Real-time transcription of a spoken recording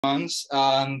ones.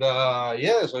 And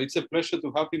yeah, so it's a pleasure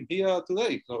to have him here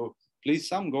today. So please,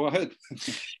 Sam, go ahead.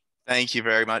 Thank you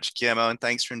very much, Guillermo, and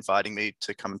thanks for inviting me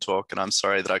to come and talk. And I'm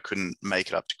sorry that I couldn't make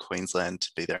it up to Queensland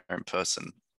to be there in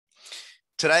person.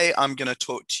 Today, I'm going to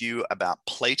talk to you about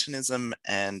Platonism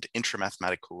and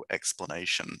intra-mathematical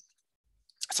explanation.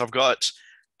 So I've got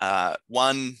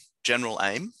one general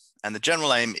aim, and the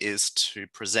general aim is to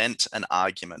present an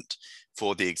argument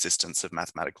for the existence of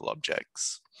mathematical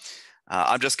objects.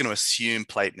 I'm just going to assume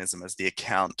Platonism as the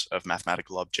account of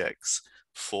mathematical objects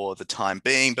for the time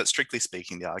being, but strictly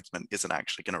speaking, the argument isn't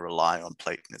actually going to rely on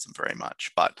Platonism very much,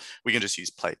 but we can just use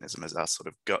Platonism as our sort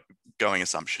of going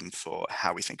assumption for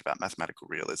how we think about mathematical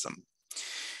realism.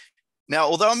 Now,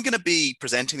 although I'm going to be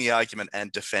presenting the argument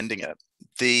and defending it,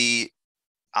 the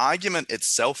argument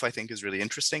itself, I think, is really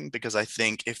interesting because I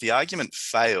think if the argument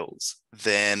fails,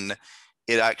 then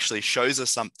it actually shows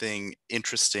us something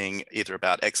interesting either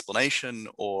about explanation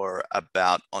or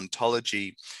about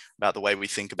ontology, about the way we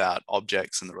think about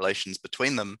objects and the relations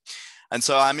between them. And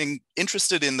so I'm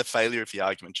interested in the failure of the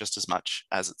argument just as much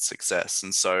as its success.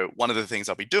 And so one of the things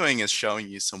I'll be doing is showing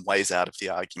you some ways out of the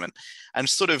argument and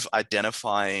sort of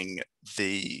identifying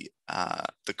the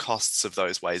costs of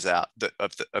those ways out,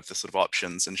 of the sort of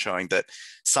options, and showing that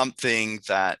something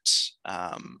that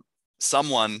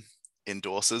someone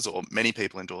endorses, or many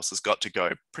people endorse, has got to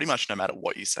go pretty much no matter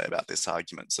what you say about this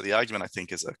argument. So the argument, I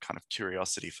think, is a kind of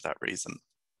curiosity for that reason.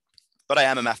 But I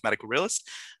am a mathematical realist,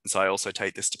 and so I also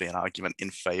take this to be an argument in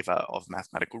favor of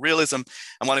mathematical realism.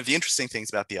 And one of the interesting things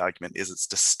about the argument is it's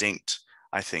distinct,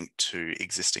 I think, to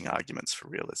existing arguments for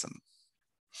realism.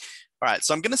 All right,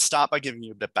 so I'm going to start by giving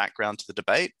you a bit of background to the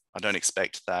debate. I don't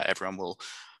expect that everyone will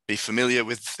be familiar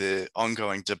with the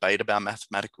ongoing debate about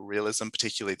mathematical realism,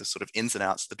 particularly the sort of ins and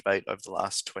outs of the debate over the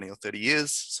last 20 or 30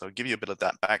 years. So I'll give you a bit of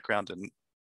that background and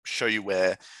show you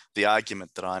where the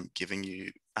argument that I'm giving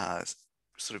you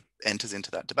sort of enters into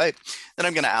that debate. Then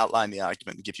I'm going to outline the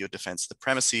argument and give you a defense of the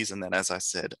premises. And then, as I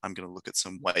said, I'm going to look at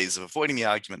some ways of avoiding the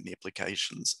argument and the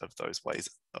implications of those ways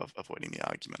of avoiding the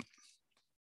argument.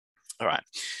 All right,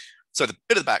 so the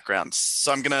bit of the background.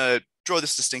 So I'm going to draw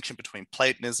this distinction between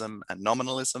Platonism and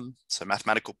nominalism. So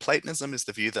mathematical Platonism is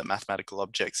the view that mathematical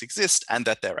objects exist and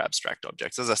that they're abstract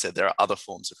objects. As I said, there are other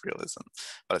forms of realism,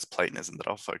 but it's Platonism that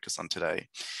I'll focus on today.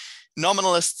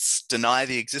 Nominalists deny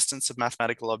the existence of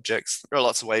mathematical objects. There are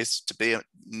lots of ways to be a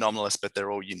nominalist, but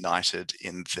they're all united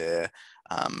in their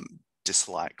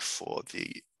dislike for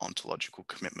the ontological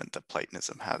commitment that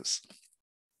Platonism has.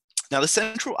 Now, the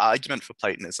central argument for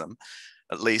Platonism,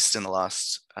 at least in the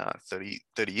last 30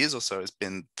 years or so, has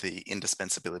been the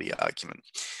indispensability argument.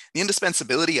 The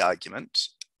indispensability argument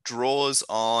draws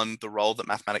on the role that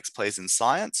mathematics plays in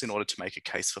science in order to make a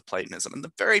case for Platonism. And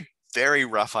the very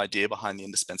rough idea behind the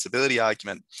indispensability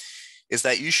argument is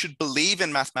that you should believe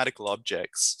in mathematical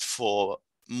objects for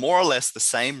more or less the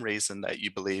same reason that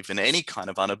you believe in any kind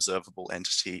of unobservable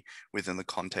entity within the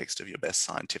context of your best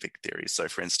scientific theories. So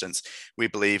for instance, we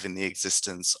believe in the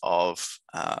existence of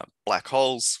black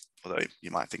holes, although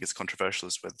you might think it's controversial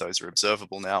as to whether those are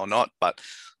observable now or not, but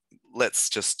let's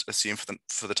just assume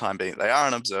for the time being they are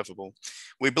unobservable.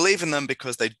 We believe in them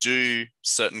because they do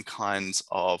certain kinds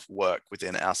of work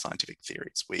within our scientific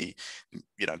theories.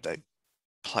 They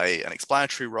play an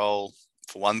explanatory role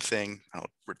for one thing. I'll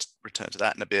return to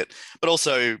that in a bit, but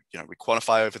also, we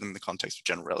quantify over them in the context of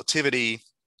general relativity.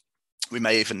 We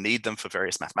may even need them for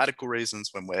various mathematical reasons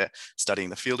when we're studying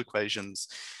the field equations.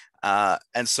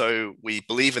 And so we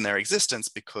believe in their existence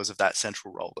because of that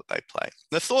central role that they play.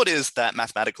 The thought is that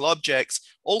mathematical objects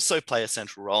also play a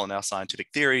central role in our scientific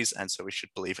theories, and so we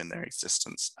should believe in their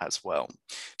existence as well,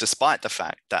 despite the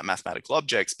fact that mathematical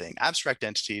objects, being abstract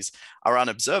entities, are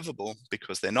unobservable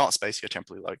because they're not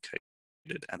spatiotemporally located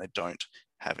and they don't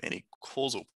have any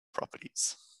causal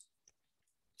properties.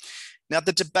 Now,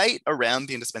 the debate around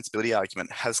the indispensability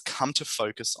argument has come to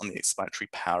focus on the explanatory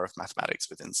power of mathematics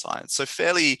within science. So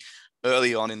fairly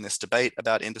early on in this debate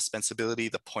about indispensability,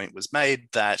 the point was made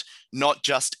that not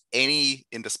just any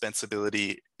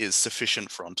indispensability is sufficient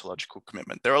for ontological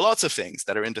commitment. There are lots of things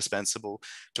that are indispensable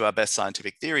to our best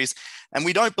scientific theories, and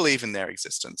we don't believe in their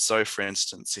existence. So for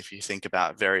instance, if you think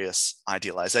about various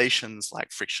idealizations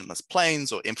like frictionless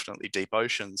planes or infinitely deep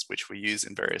oceans, which we use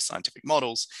in various scientific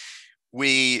models,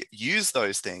 we use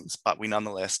those things, but we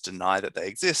nonetheless deny that they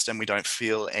exist, and we don't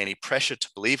feel any pressure to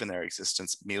believe in their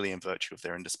existence merely in virtue of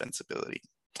their indispensability.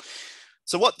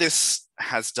 So what this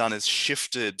has done is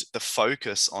shifted the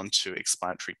focus onto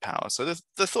explanatory power. So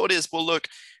the thought is, well, look,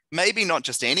 maybe not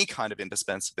just any kind of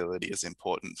indispensability is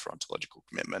important for ontological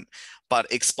commitment, but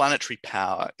explanatory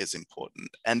power is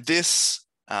important. And this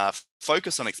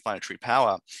focus on explanatory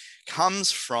power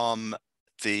comes from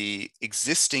the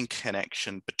existing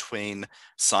connection between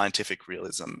scientific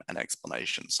realism and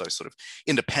explanation. So sort of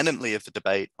independently of the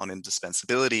debate on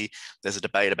indispensability, there's a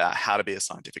debate about how to be a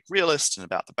scientific realist and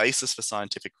about the basis for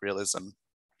scientific realism.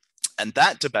 And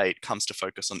that debate comes to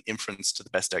focus on inference to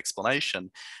the best explanation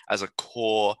as a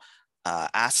core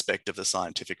aspect of the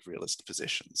scientific realist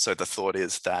position. So the thought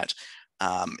is that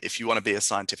if you want to be a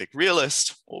scientific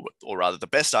realist, or rather the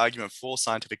best argument for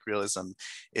scientific realism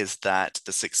is that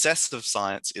the success of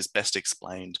science is best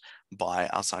explained by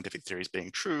our scientific theories being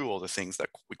true, or the things that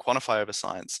we quantify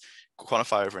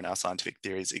over in our scientific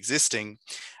theories existing.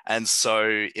 And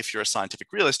so if you're a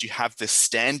scientific realist, you have this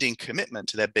standing commitment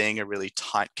to there being a really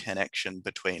tight connection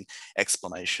between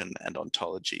explanation and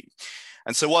ontology.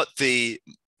 And so what the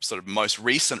sort of most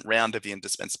recent round of the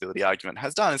indispensability argument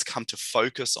has done is come to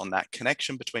focus on that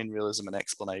connection between realism and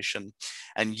explanation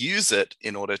and use it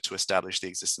in order to establish the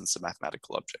existence of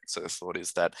mathematical objects. So the thought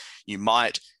is that you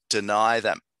might deny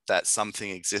that something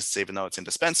exists even though it's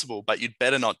indispensable, but you'd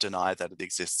better not deny that it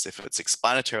exists if it's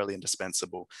explanatorily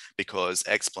indispensable, because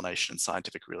explanation and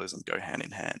scientific realism go hand in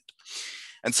hand.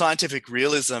 And scientific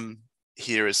realism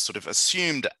here is sort of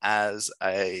assumed as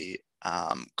a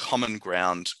common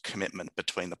ground commitment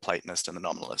between the Platonist and the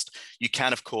nominalist. You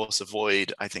can, of course,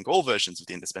 avoid, I think, all versions of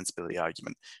the indispensability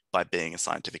argument by being a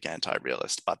scientific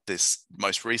anti-realist, but this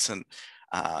most recent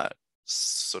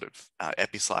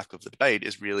epicycle of the debate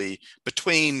is really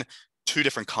between two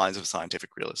different kinds of scientific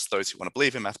realists, those who want to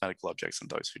believe in mathematical objects and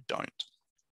those who don't.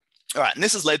 All right, and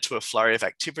this has led to a flurry of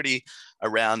activity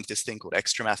around this thing called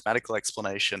extra-mathematical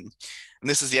explanation. And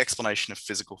this is the explanation of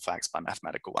physical facts by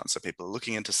mathematical ones. So people are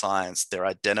looking into science, they're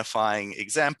identifying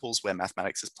examples where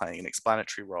mathematics is playing an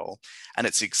explanatory role, and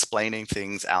it's explaining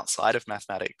things outside of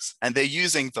mathematics. And they're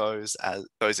using those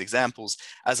examples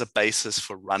as a basis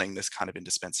for running this kind of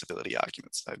indispensability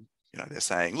argument. So, they're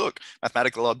saying, look,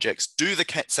 mathematical objects do the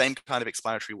same kind of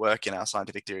explanatory work in our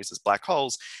scientific theories as black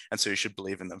holes, and so you should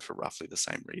believe in them for roughly the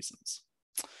same reasons.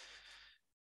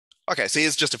 Okay, so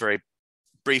here's just a very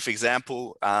brief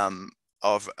example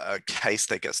of a case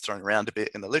that gets thrown around a bit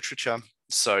in the literature.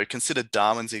 So consider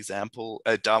Darwin's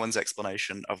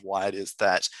explanation of why it is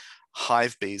that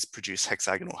hive bees produce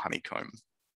hexagonal honeycomb.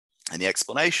 And the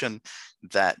explanation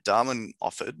that Darwin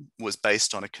offered was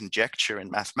based on a conjecture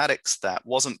in mathematics that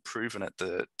wasn't proven at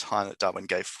the time that Darwin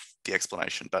gave the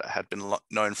explanation, but had been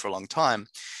known for a long time.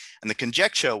 And the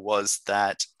conjecture was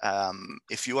that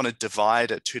if you want to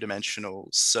divide a two-dimensional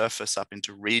surface up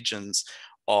into regions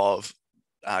of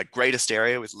greatest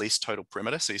area with least total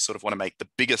perimeter, so you sort of want to make the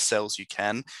biggest cells you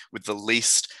can with the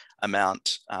least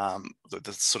amount,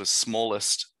 the sort of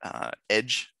smallest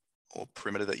edge or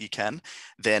perimeter that you can,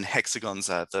 then hexagons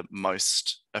are the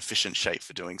most efficient shape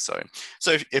for doing so.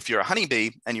 So if you're a honeybee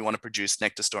and you want to produce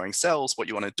nectar storing cells, what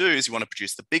you want to do is you want to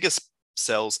produce the biggest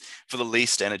cells for the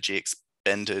least energy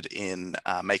expended in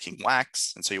making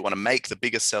wax. And so you want to make the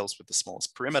biggest cells with the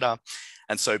smallest perimeter.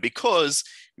 And so because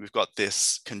we've got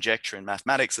this conjecture in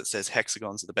mathematics that says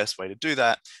hexagons are the best way to do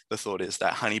that, the thought is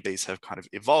that honeybees have kind of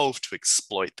evolved to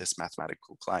exploit this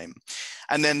mathematical claim.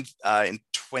 And then in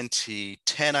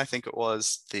 2010, I think it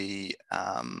was, the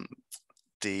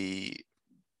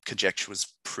conjecture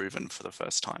was proven for the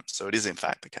first time. So it is in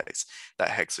fact the case that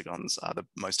hexagons are the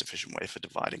most efficient way for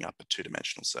dividing up a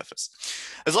two-dimensional surface.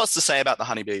 There's lots to say about the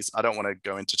honeybees. I don't want to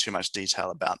go into too much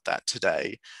detail about that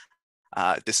today.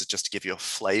 This is just to give you a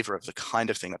flavor of the kind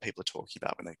of thing that people are talking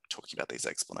about when they're talking about these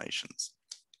explanations.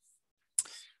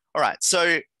 All right,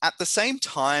 so at the same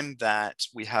time that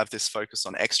we have this focus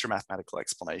on extra mathematical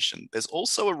explanation, there's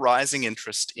also a rising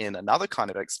interest in another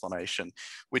kind of explanation,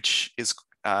 which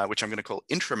I'm going to call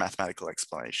intra-mathematical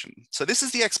explanation. So this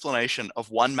is the explanation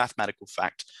of one mathematical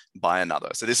fact by another.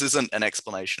 So this isn't an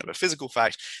explanation of a physical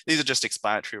fact. These are just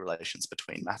explanatory relations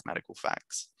between mathematical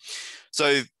facts.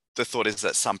 So the thought is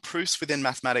that some proofs within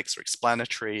mathematics are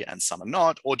explanatory and some are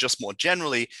not, or just more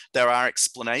generally, there are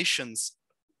explanations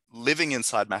living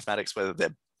inside mathematics, whether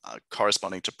they're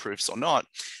corresponding to proofs or not.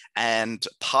 And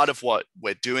part of what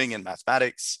we're doing in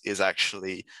mathematics is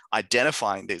actually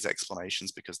identifying these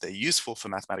explanations because they're useful for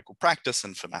mathematical practice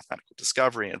and for mathematical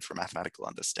discovery and for mathematical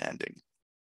understanding.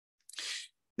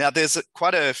 Now, there's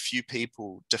quite a few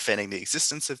people defending the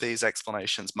existence of these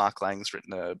explanations. Mark Lang's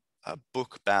written a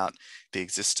book about the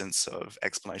existence of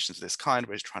explanations of this kind,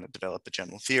 where he's trying to develop a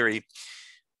general theory.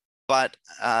 But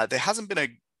there hasn't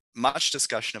been much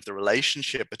discussion of the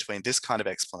relationship between this kind of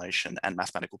explanation and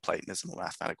mathematical Platonism or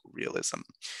mathematical realism.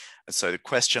 And so the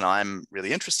question I'm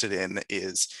really interested in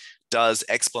is, does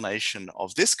explanation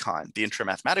of this kind, the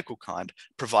intra-mathematical kind,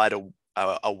 provide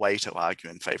a way to argue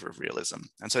in favor of realism.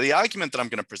 And so the argument that I'm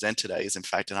going to present today is in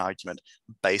fact an argument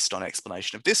based on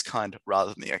explanation of this kind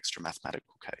rather than the extra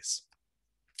mathematical case.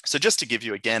 So just to give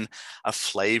you again a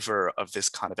flavor of this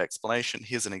kind of explanation,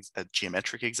 here's a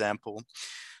geometric example.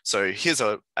 So here's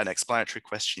an explanatory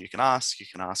question you can ask. You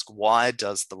can ask, why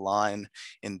does the line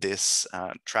in this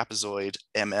trapezoid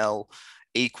ML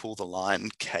equal the line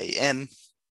KN?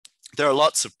 There are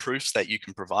lots of proofs that you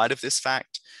can provide of this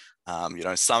fact. You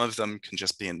know, some of them can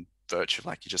just be in virtue of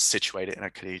like you just situate it in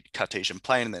a Cartesian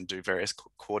plane and then do various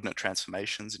coordinate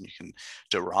transformations and you can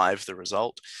derive the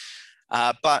result.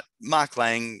 But Mark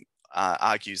Lang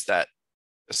argues that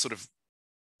a sort of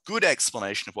good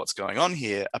explanation of what's going on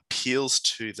here appeals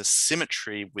to the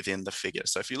symmetry within the figure.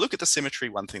 So if you look at the symmetry,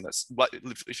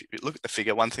 if you look at the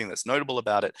figure, one thing that's notable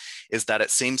about it is that it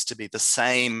seems to be the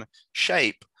same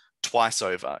shape twice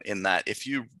over, in that if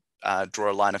you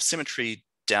draw a line of symmetry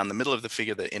down the middle of the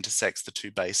figure that intersects the two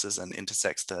bases and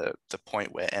intersects the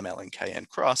point where ML and KN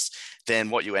cross, then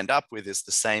what you end up with is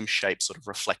the same shape sort of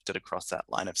reflected across that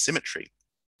line of symmetry.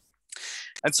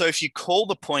 And so if you call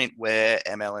the point where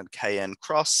ML and KN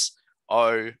cross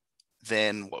O,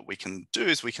 then what we can do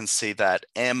is we can see that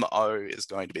MO is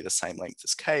going to be the same length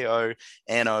as KO,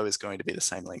 NO is going to be the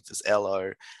same length as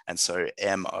LO, and so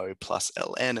MO plus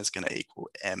LN is going to equal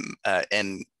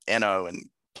NO and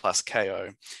plus KO,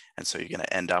 and so you're going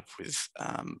to end up with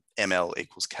ML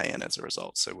equals KN as a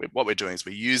result. So what we're doing is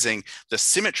we're using the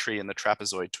symmetry in the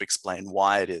trapezoid to explain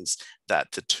why it is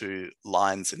that the two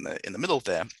lines in the middle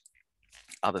there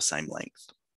are the same length.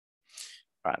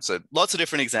 All right, so lots of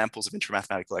different examples of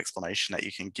intra-mathematical explanation that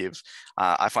you can give.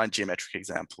 I find geometric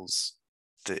examples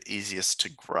the easiest to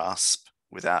grasp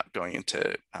without going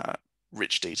into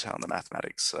rich detail in the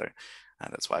mathematics. So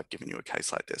that's why I've given you a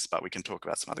case like this, but we can talk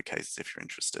about some other cases if you're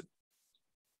interested.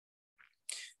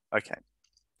 Okay.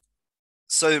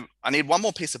 So I need one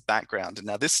more piece of background. And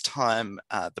now this time,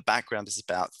 the background is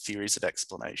about theories of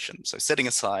explanation. So setting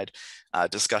aside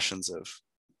discussions of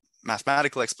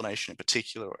mathematical explanation in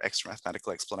particular, or extra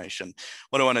mathematical explanation,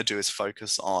 what I want to do is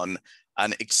focus on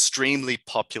an extremely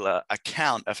popular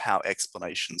account of how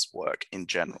explanations work in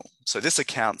general. So this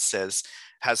account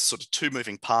has sort of two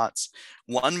moving parts.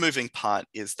 One moving part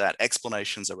is that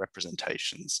explanations are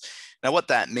representations. Now, what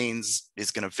that means is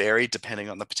going to vary depending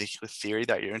on the particular theory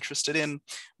that you're interested in,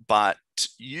 but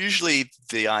usually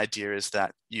the idea is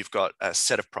that you've got a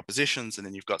set of propositions and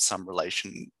then you've got some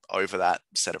relation over that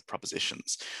set of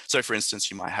propositions. So for instance,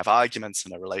 you might have arguments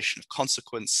and a relation of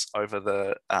consequence over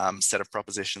the set of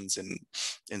propositions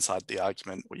inside the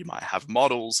argument, or you might have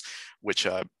models, which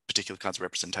are particular kinds of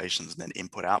representations, and then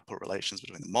input-output relations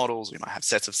between the models. We might have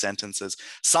sets of sentences,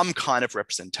 some kind of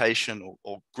representation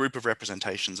or group of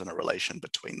representations and a relation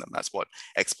between them. That's what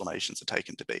explanations are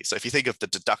taken to be. So if you think of the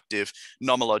deductive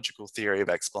nomological theory of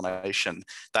explanation,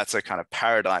 that's a kind of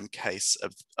paradigm case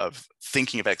of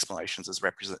thinking of explanations as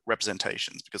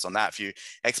representations, because on that view,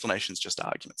 explanations are just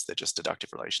arguments. They're just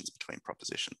deductive relations between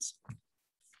propositions.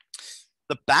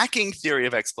 The backing theory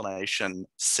of explanation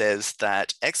says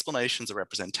that explanations are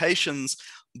representations,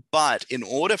 but in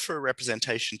order for a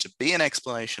representation to be an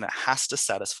explanation, it has to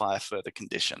satisfy a further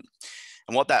condition.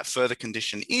 And what that further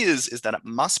condition is that it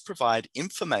must provide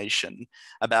information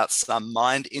about some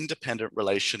mind-independent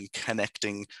relation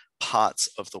connecting parts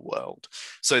of the world.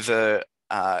 So the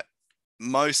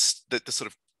sort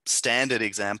of standard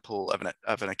example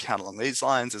of an account along these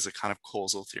lines is a kind of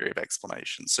causal theory of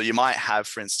explanation. So you might have,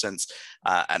 for instance,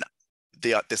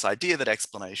 this idea that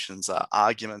explanations are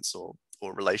arguments or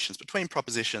relations between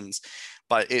propositions,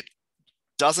 but it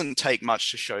doesn't take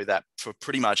much to show that for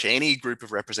pretty much any group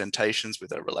of representations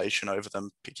with a relation over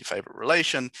them, pick your favorite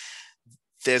relation,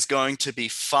 there's going to be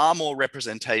far more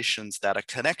representations that are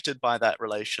connected by that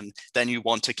relation than you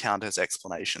want to count as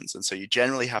explanations. And so you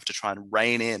generally have to try and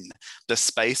rein in the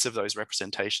space of those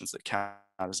representations that count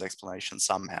as explanations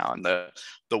somehow. And the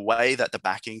way that the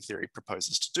backing theory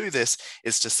proposes to do this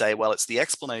is to say, well, it's the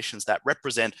explanations that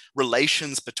represent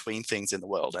relations between things in the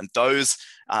world. And those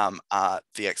are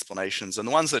the explanations. And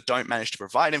the ones that don't manage to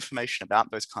provide information about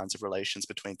those kinds of relations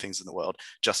between things in the world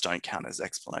just don't count as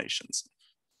explanations.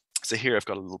 So here I've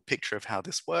got a little picture of how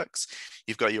this works.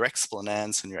 You've got your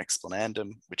explanans and your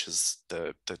explanandum, which is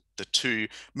the two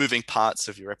moving parts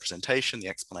of your representation. The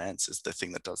explanans is the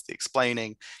thing that does the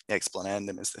explaining. The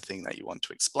explanandum is the thing that you want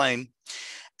to explain.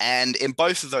 And in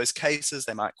both of those cases,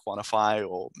 they might quantify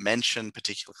or mention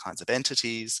particular kinds of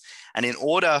entities. And in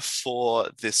order for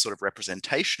this sort of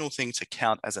representational thing to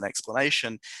count as an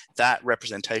explanation, that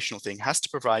representational thing has to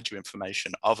provide you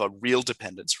information of a real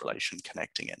dependence relation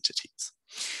connecting entities.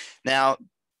 Now,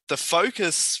 the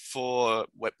focus for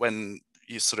when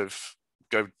you sort of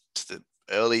go to the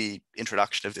early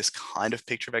introduction of this kind of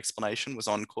picture of explanation was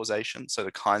on causation. So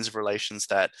the kinds of relations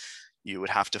that you would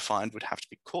have to find would have to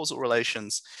be causal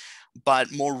relations.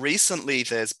 But more recently,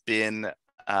 there's been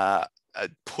a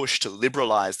push to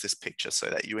liberalize this picture so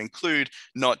that you include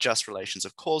not just relations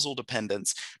of causal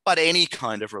dependence, but any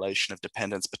kind of relation of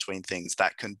dependence between things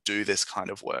that can do this kind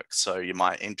of work. So you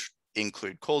might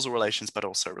include causal relations, but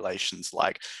also relations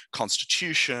like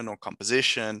constitution or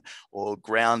composition or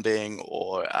grounding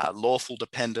or lawful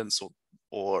dependence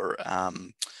or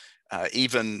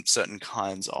even certain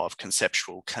kinds of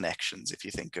conceptual connections, if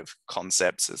you think of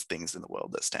concepts as things in the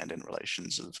world that stand in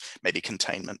relations of maybe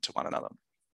containment to one another.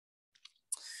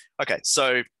 Okay,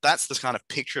 so that's the kind of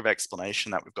picture of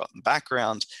explanation that we've got in the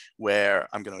background, where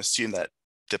I'm going to assume that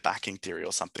the backing theory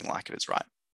or something like it is right.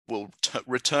 We'll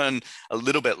return a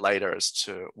little bit later as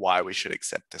to why we should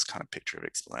accept this kind of picture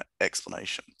of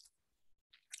explanation.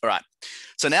 All right,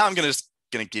 so now I'm going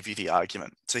to give you the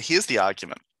argument. So here's the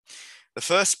argument. The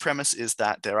first premise is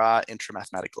that there are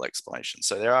intra-mathematical explanations.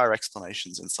 So there are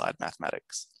explanations inside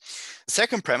mathematics. The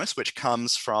second premise, which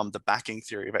comes from the backing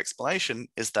theory of explanation,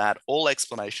 is that all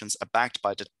explanations are backed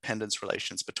by dependence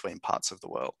relations between parts of the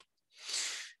world.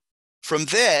 From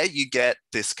there, you get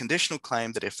this conditional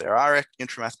claim that if there are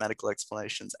intra-mathematical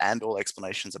explanations and all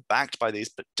explanations are backed by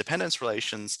these dependence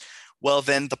relations, well,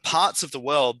 then the parts of the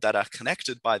world that are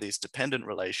connected by these dependent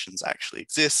relations actually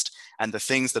exist, and the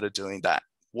things that are doing that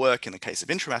work in the case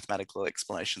of intra-mathematical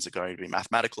explanations are going to be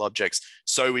mathematical objects.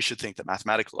 So we should think that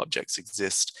mathematical objects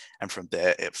exist. And from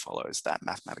there, it follows that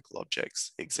mathematical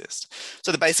objects exist.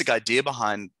 So the basic idea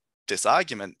behind this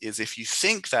argument is if you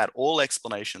think that all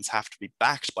explanations have to be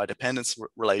backed by dependence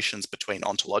relations between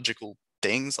ontological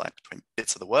things, like between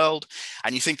bits of the world,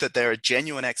 and you think that there are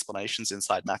genuine explanations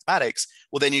inside mathematics,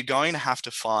 well, then you're going to have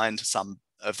to find some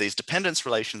of these dependence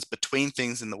relations between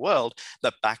things in the world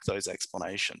that back those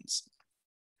explanations.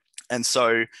 And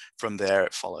so from there,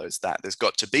 it follows that there's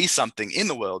got to be something in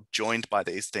the world joined by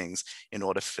these things in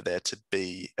order for there to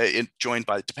be, joined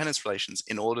by dependence relations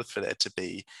in order for there to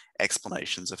be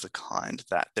explanations of the kind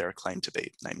that there are claimed to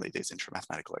be, namely these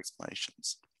intra-mathematical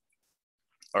explanations.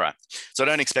 All right, so I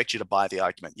don't expect you to buy the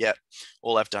argument yet.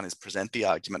 All I've done is present the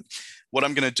argument. What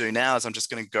I'm going to do now is I'm just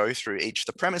going to go through each of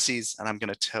the premises, and I'm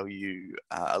going to tell you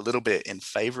a little bit in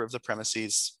favor of the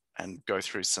premises and go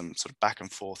through some sort of back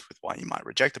and forth with why you might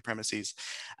reject the premises.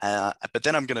 But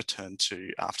then I'm going to turn to,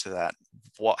 after that,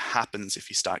 what happens if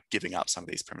you start giving up some of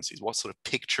these premises? What sort of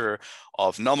picture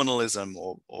of nominalism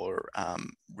or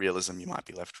realism you might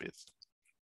be left with?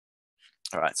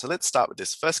 All right, so let's start with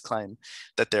this first claim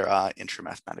that there are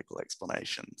intra-mathematical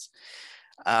explanations.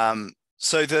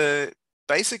 So the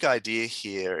basic idea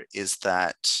here is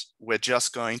that we're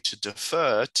just going to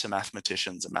defer to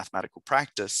mathematicians and mathematical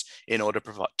practice in order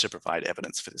to provide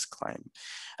evidence for this claim.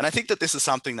 And I think that this is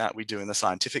something that we do in the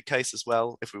scientific case as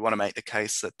well. If we want to make the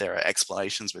case that there are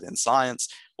explanations within science,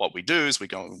 what we do is we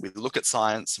go and we look at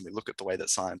science and we look at the way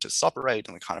that scientists operate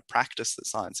and the kind of practice that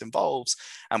science involves.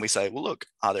 And we say, well, look,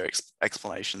 are there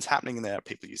explanations happening in there? Are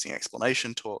people using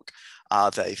explanation talk?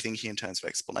 Are they thinking in terms of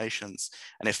explanations?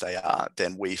 And if they are,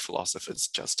 then we philosophers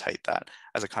just take that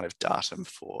as a kind of datum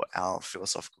for our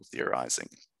philosophical theorizing.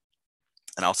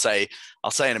 And I'll say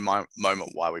in a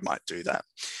moment why we might do that.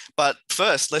 But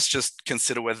first, let's just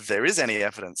consider whether there is any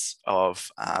evidence of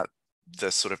the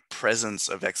sort of presence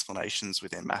of explanations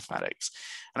within mathematics.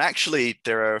 And actually,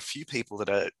 there are a few people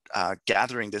that are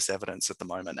gathering this evidence at the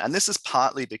moment. And this is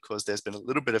partly because there's been a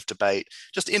little bit of debate,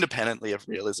 just independently of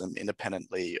realism,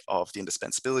 independently of the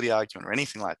indispensability argument or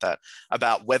anything like that,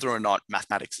 about whether or not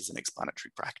mathematics is an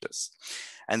explanatory practice.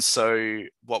 And so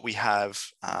what we have,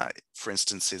 for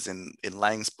instance, is in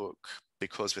Lang's book,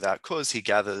 Because Without Cause, he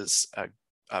gathers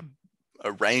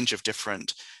a range of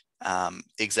different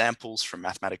examples from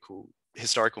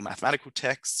historical mathematical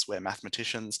texts where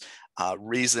mathematicians are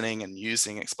reasoning and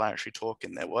using explanatory talk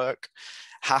in their work.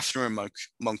 Hafner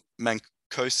and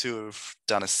Mancosu have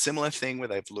done a similar thing where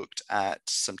they've looked at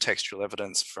some textual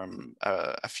evidence from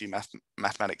a few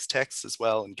mathematics texts as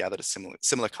well and gathered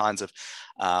similar kinds of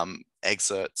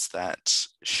excerpts that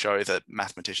show that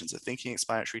mathematicians are thinking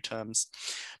explanatory terms.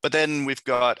 But then we've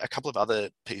got a couple of other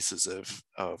pieces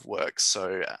of work.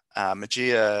 So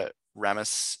Magia,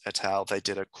 Ramis et al., they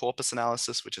did a corpus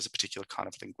analysis, which is a particular kind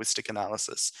of linguistic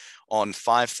analysis on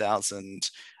 5,000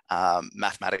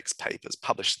 mathematics papers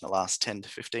published in the last 10 to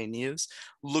 15 years,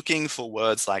 looking for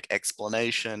words like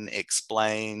explanation,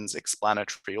 explains,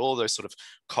 explanatory, all those sort of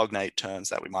cognate terms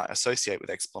that we might associate with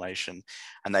explanation.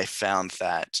 And they found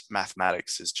that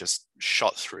mathematics is just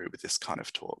shot through with this kind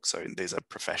of talk. So these are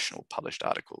professional published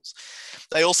articles.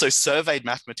 They also surveyed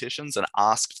mathematicians and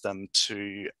asked them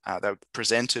to, they were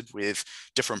presented with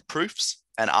different proofs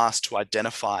and asked to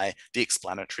identify the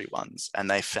explanatory ones. And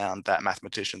they found that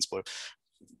mathematicians were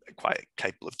quite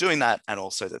capable of doing that, and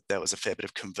also that there was a fair bit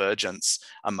of convergence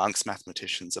amongst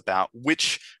mathematicians about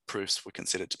which proofs were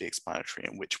considered to be explanatory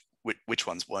and which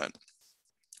ones weren't.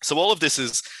 So all of this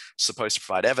is supposed to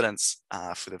provide evidence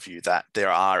for the view that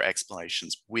there are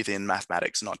explanations within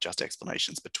mathematics, not just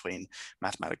explanations between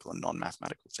mathematical and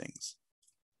non-mathematical things.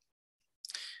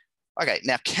 Okay,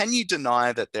 now can you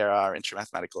deny that there are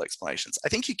intra-mathematical explanations? I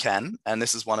think you can, and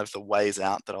this is one of the ways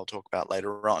out that I'll talk about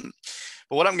later on.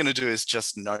 But what I'm going to do is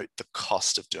just note the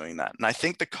cost of doing that. And I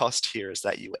think the cost here is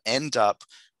that you end up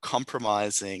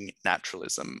compromising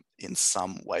naturalism in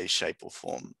some way, shape, or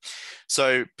form.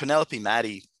 So Penelope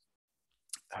Maddy,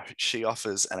 she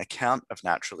offers an account of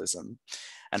naturalism,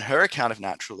 and her account of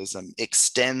naturalism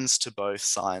extends to both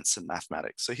science and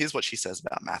mathematics. So here's what she says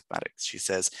about mathematics. She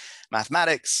says,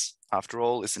 mathematics, after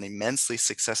all, is an immensely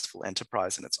successful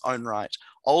enterprise in its own right,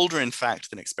 older in fact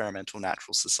than experimental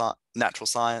natural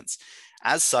science.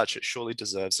 As such, it surely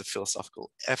deserves a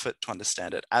philosophical effort to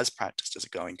understand it as practiced as a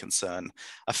going concern.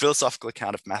 A philosophical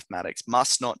account of mathematics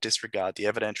must not disregard the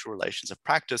evidential relations of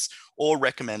practice or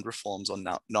recommend reforms on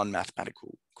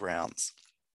non-mathematical grounds.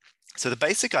 So the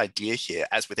basic idea here,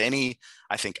 as with any,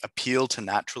 I think, appeal to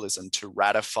naturalism to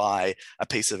ratify a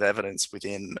piece of evidence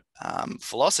within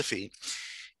philosophy,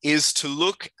 is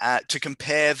to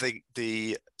compare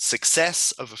the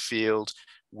success of a field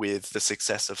with the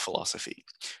success of philosophy.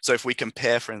 So if we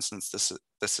compare, for instance,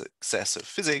 the success of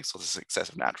physics or the success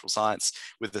of natural science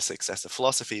with the success of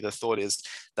philosophy, the thought is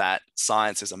that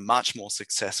science is a much more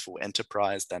successful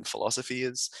enterprise than philosophy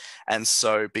is. And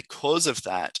so because of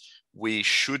that, we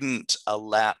shouldn't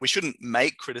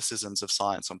make criticisms of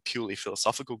science on purely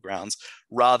philosophical grounds.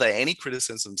 Rather, any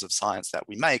criticisms of science that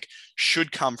we make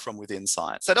should come from within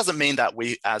science. That doesn't mean that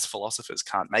we as philosophers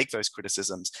can't make those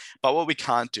criticisms, but what we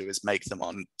can't do is make them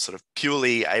on sort of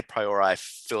purely a priori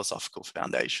philosophical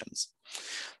foundations.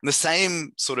 And the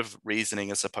same sort of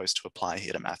reasoning is supposed to apply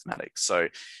here to mathematics. So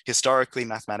historically,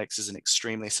 mathematics is an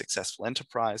extremely successful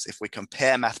enterprise. If we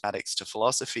compare mathematics to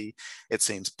philosophy, it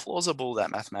seems plausible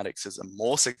that mathematics is a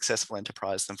more successful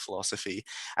enterprise than philosophy.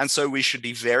 And so we should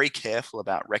be very careful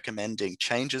about recommending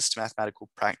changes to mathematical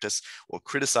practice or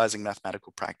criticizing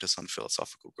mathematical practice on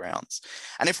philosophical grounds.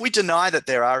 And if we deny that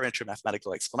there are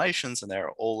intra-mathematical explanations, and there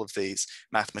are all of these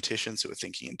mathematicians who are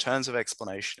thinking in terms of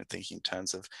explanation and thinking in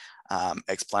terms of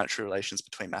explanatory relations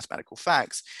between mathematical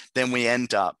facts, then we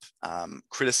end up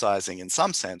criticizing in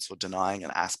some sense or denying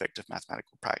an aspect of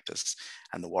mathematical practice.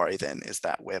 And the worry then is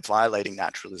that we're violating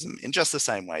naturalism in just the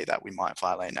same way that we might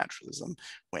violate naturalism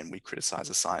when we criticize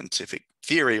a scientific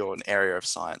theory or an area of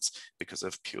science because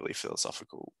of purely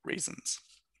philosophical reasons.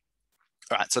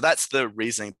 All right, so that's the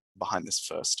reasoning behind this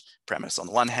first premise. On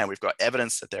the one hand, we've got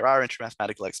evidence that there are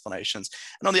intra-mathematical explanations,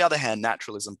 and on the other hand,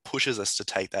 naturalism pushes us to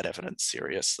take that evidence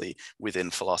seriously within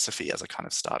philosophy as a kind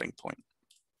of starting point.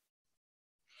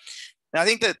 Now, I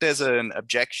think that there's an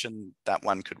objection that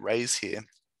one could raise here,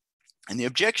 and the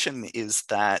objection is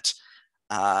that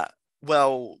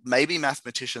well, maybe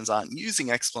mathematicians aren't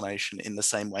using explanation in the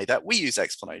same way that we use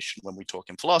explanation when we talk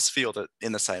in philosophy, or that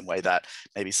in the same way that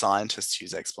maybe scientists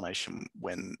use explanation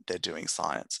when they're doing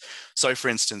science. So for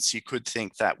instance, you could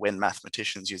think that when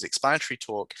mathematicians use explanatory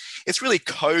talk, it's really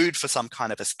code for some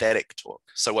kind of aesthetic talk.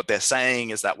 So what they're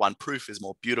saying is that one proof is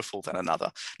more beautiful than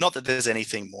another, not that there's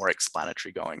anything more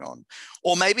explanatory going on.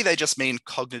 Or maybe they just mean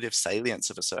cognitive salience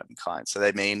of a certain kind. So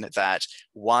they mean that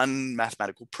one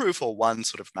mathematical proof or one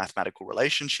sort of mathematical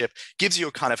relationship gives you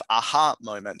a kind of aha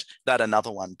moment that another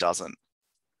one doesn't.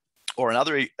 Or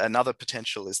another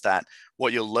potential is that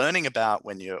what you're learning about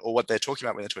or what they're talking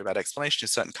about when they're talking about explanation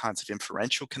is certain kinds of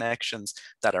inferential connections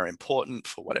that are important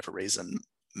for whatever reason,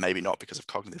 maybe not because of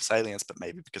cognitive salience, but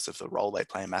maybe because of the role they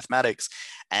play in mathematics.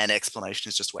 And explanation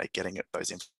is just a way of getting at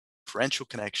those inferential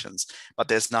connections, but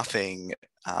there's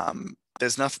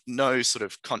no sort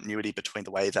of continuity between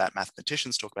the way that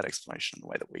mathematicians talk about explanation and the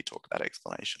way that we talk about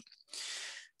explanation.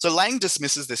 So Lang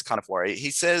dismisses this kind of worry. He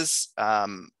says,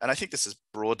 and I think this is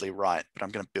broadly right, but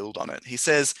I'm going to build on it. He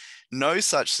says, no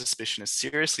such suspicion is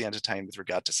seriously entertained with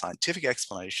regard to scientific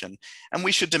explanation, and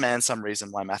we should demand some reason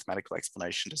why mathematical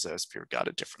explanation deserves to be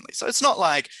regarded differently. So it's not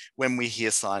like when we hear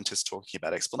scientists talking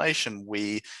about explanation,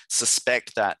 we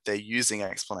suspect that they're using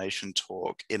explanation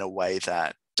talk in a way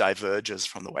that diverges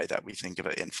from the way that we think of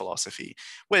it in philosophy.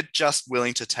 We're just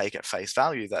willing to take at face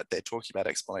value that they're talking about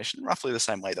explanation in roughly the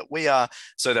same way that we are,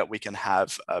 so that we can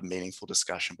have a meaningful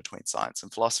discussion between science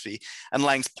and philosophy. And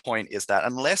Lang's point is that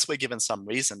unless we're given some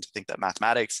reason to think that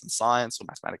mathematics and science, or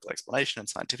mathematical explanation and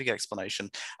scientific explanation,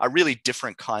 are really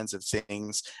different kinds of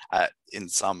things in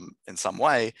some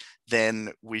way,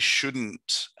 then we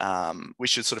shouldn't, we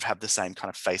should sort of have the same kind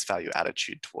of face value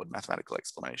attitude toward mathematical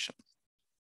explanation.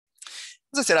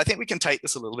 As I said, I think we can take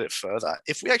this a little bit further.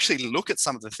 If we actually look at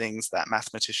some of the things that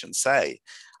mathematicians say,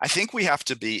 I think we have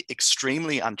to be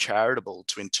extremely uncharitable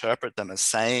to interpret them as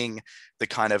saying the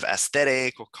kind of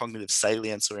aesthetic or cognitive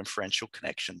salience or inferential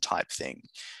connection type thing.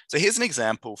 So here's an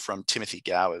example from Timothy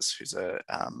Gowers, who's a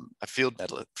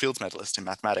Fields medalist in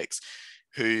mathematics,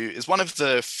 who is one of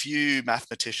the few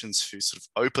mathematicians who sort of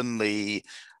openly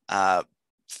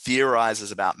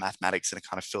theorizes about mathematics in a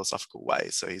kind of philosophical way.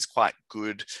 So he's quite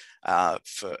good as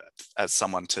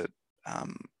someone to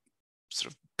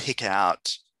sort of pick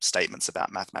out statements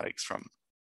about mathematics from.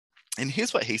 And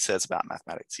here's what he says about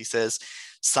mathematics. He says,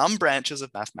 some branches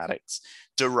of mathematics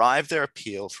derive their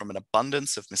appeal from an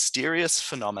abundance of mysterious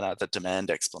phenomena that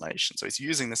demand explanation. So he's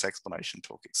using this explanation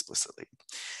talk explicitly.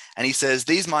 And he says,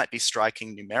 these might be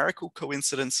striking numerical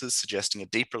coincidences suggesting a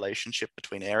deep relationship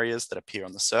between areas that appear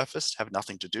on the surface, have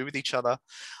nothing to do with each other,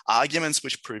 arguments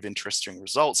which prove interesting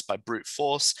results by brute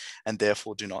force and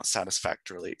therefore do not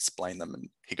satisfactorily explain them. And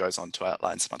he goes on to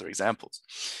outline some other examples.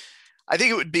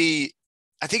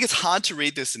 I think it's hard to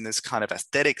read this in this kind of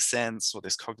aesthetic sense or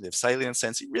this cognitive salient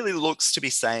sense. It really looks to be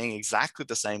saying exactly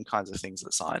the same kinds of things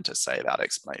that scientists say about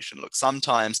explanation. Look,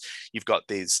 sometimes you've got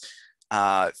these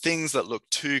things that look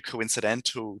too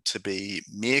coincidental to be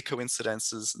mere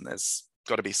coincidences, and there's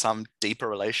got to be some deeper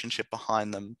relationship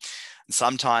behind them. And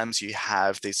sometimes you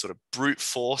have these sort of brute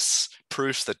force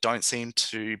proofs that don't seem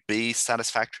to be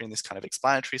satisfactory in this kind of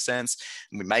explanatory sense.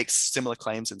 And we make similar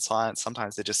claims in science.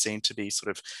 Sometimes they just seem to be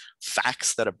sort of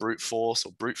facts that are brute force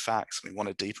or brute facts. We want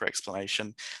a deeper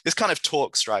explanation. This kind of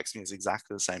talk strikes me as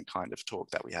exactly the same kind of talk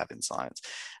that we have in science.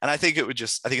 And I think it's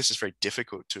just very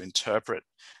difficult to interpret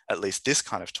at least this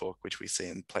kind of talk, which we see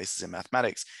in places in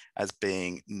mathematics, as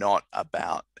being not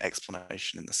about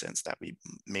explanation in the sense that we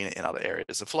mean it in other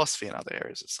areas of philosophy and other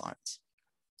areas of science.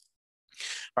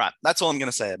 All right, that's all I'm going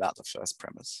to say about the first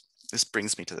premise. This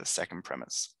brings me to the second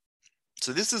premise.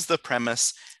 So this is the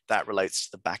premise that relates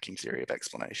to the backing theory of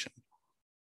explanation.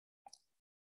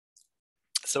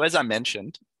 So as I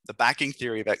mentioned, the backing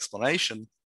theory of explanation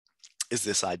is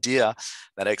this idea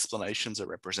that explanations are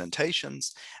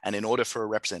representations, and in order for a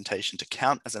representation to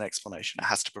count as an explanation, it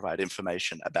has to provide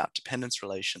information about dependence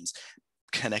relations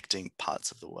connecting parts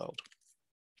of the world.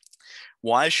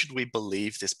 Why should we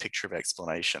believe this picture of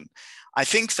explanation? I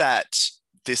think that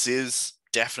this is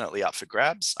definitely up for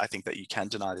grabs. I think that you can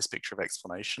deny this picture of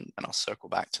explanation, and I'll circle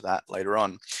back to that later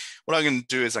on. What I'm going to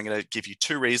do is I'm going to give you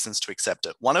two reasons to accept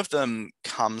it. One of them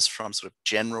comes from sort of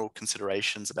general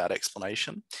considerations about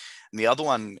explanation, and the other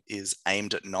one is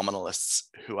aimed at nominalists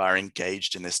who are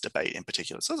engaged in this debate in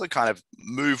particular. So it's a kind of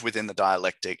move within the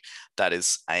dialectic that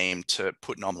is aimed to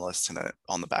put nominalists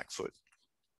on the back foot.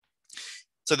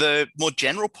 So the more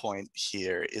general point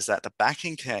here is that the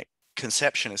backing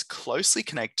conception is closely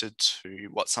connected to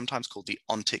what's sometimes called the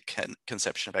ontic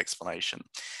conception of explanation.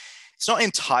 It's not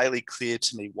entirely clear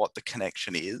to me what the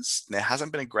connection is. There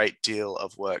hasn't been a great deal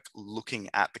of work looking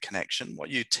at the connection.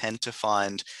 What you tend to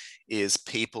find is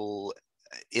people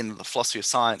in the philosophy of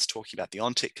science talking about the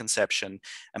ontic conception,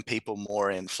 and people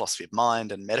more in philosophy of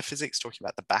mind and metaphysics talking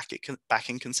about the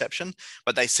backing conception,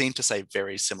 but they seem to say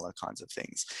very similar kinds of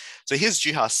things. So here's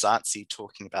Juha Saatsi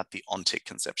talking about the ontic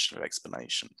conception of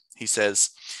explanation. He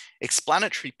says,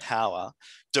 explanatory power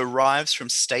derives from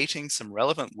stating some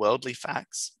relevant worldly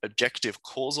facts, objective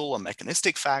causal or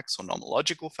mechanistic facts, or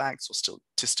nomological facts, or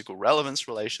statistical relevance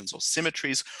relations, or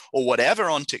symmetries, or whatever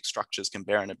ontic structures can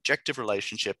bear an objective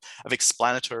relationship of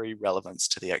explanatory relevance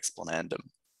to the explanandum.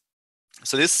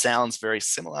 So this sounds very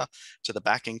similar to the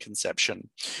backing conception.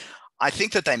 I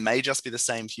think that they may just be the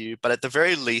same view, but at the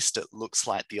very least, it looks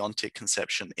like the ontic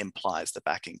conception implies the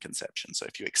backing conception. So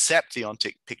if you accept the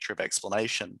ontic picture of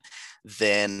explanation,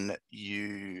 then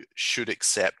you should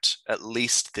accept at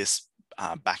least this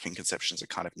backing conception is a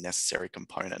kind of necessary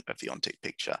component of the ontic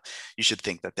picture. You should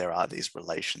think that there are these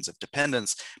relations of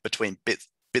dependence between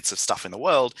bits of stuff in the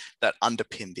world that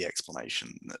underpin the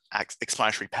explanation.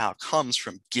 Explanatory power comes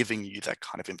from giving you that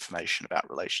kind of information about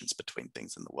relations between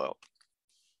things in the world.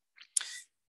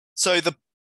 So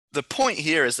the point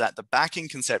here is that the backing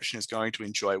conception is going to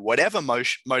enjoy whatever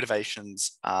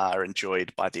motivations are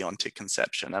enjoyed by the ontic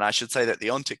conception. And I should say that the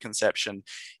ontic conception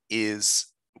is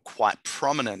quite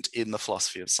prominent in the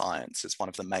philosophy of science. It's one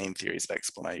of the main theories of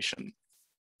explanation.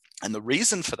 And the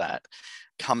reason for that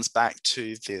comes back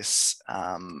to this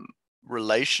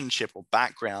relationship or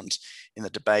background in the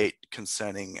debate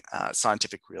concerning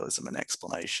scientific realism and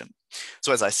explanation.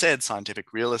 So as I said,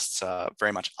 scientific realists are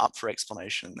very much up for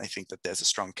explanation. They think that there's a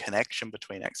strong connection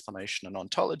between explanation and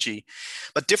ontology,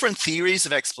 but different theories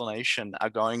of explanation are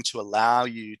going to allow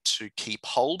you to keep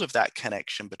hold of that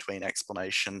connection between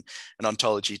explanation and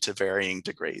ontology to varying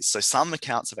degrees. So some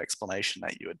accounts of explanation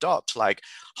that you adopt, like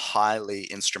highly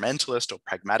instrumentalist or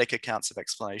pragmatic accounts of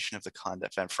explanation of the kind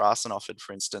that Van Fraassen offered,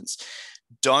 for instance,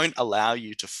 don't allow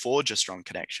you to forge a strong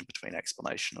connection between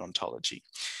explanation and ontology.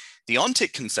 The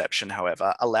ontic conception,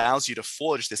 however, allows you to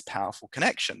forge this powerful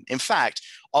connection. In fact,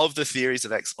 of the theories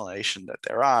of explanation that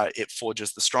there are, it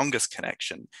forges the strongest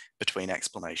connection between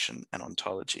explanation and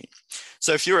ontology.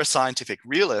 So if you're a scientific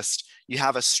realist, you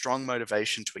have a strong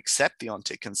motivation to accept the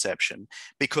ontic conception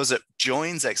because it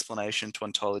joins explanation to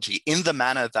ontology in the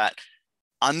manner that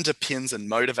underpins and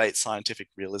motivates scientific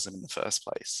realism in the first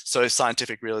place. So if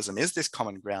scientific realism is this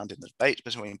common ground in the debate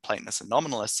between Platonists and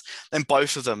nominalists, then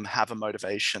both of them have a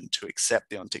motivation to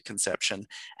accept the ontic conception,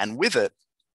 and with it,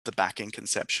 the backing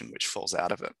conception which falls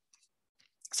out of it.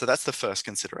 So that's the first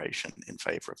consideration in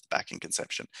favor of the backing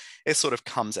conception. It sort of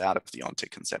comes out of the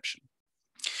ontic conception.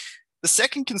 The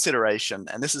second consideration,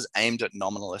 and this is aimed at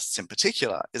nominalists in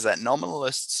particular, is that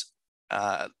nominalists,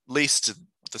 at least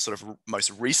the sort of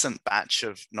most recent batch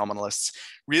of nominalists,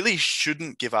 really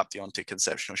shouldn't give up the ontic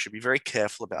conception, or should be very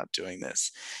careful about doing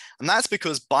this. And that's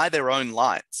because by their own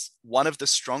lights, one of the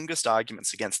strongest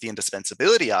arguments against the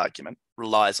indispensability argument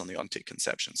relies on the ontic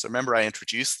conception. So remember, I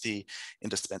introduced the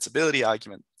indispensability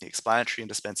argument, the explanatory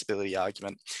indispensability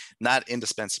argument, and that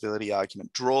indispensability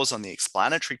argument draws on the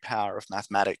explanatory power of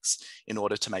mathematics in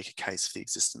order to make a case for the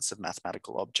existence of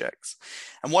mathematical objects.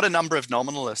 And what a number of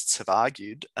nominalists have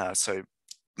argued, so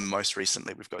most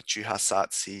recently, we've got Juha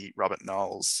Saatsi, Robert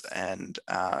Knowles, and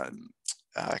I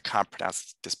can't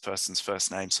pronounce this person's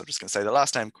first name, so I'm just going to say the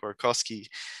last name, Kurakowski.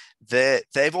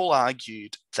 They've all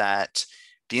argued that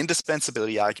the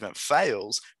indispensability argument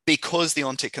fails because the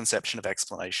ontic conception of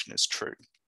explanation is true.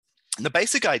 And the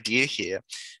basic idea here,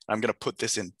 I'm going to put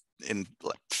this in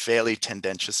like fairly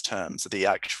tendentious terms, the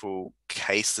actual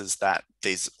cases that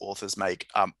these authors make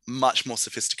are much more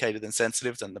sophisticated and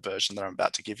sensitive than the version that I'm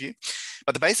about to give you.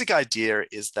 But the basic idea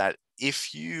is that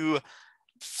if you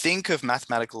think of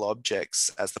mathematical objects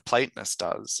as the Platonist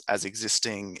does, as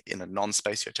existing in a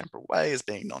non-spatiotemporal way, as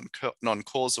being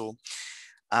non-causal,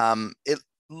 it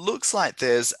looks like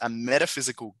there's a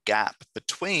metaphysical gap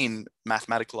between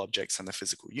mathematical objects and the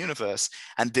physical universe,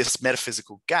 and this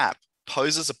metaphysical gap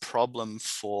poses a problem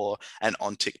for an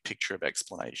ontic picture of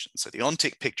explanation. So the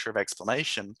ontic picture of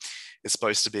explanation is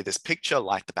supposed to be this picture,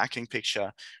 like the backing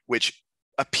picture, which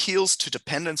appeals to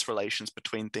dependence relations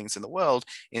between things in the world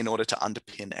in order to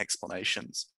underpin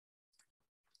explanations.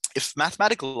 If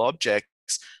mathematical objects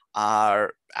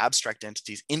are abstract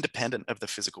entities independent of the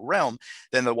physical realm,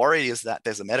 then the worry is that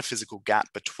there's a metaphysical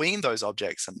gap between those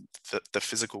objects and the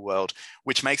physical world,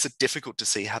 which makes it difficult to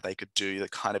see how they could do the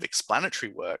kind of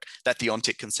explanatory work that the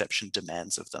ontic conception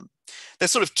demands of them. They're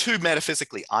sort of too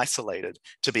metaphysically isolated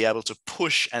to be able to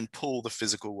push and pull the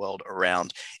physical world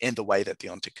around in the way that the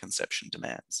ontic conception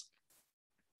demands.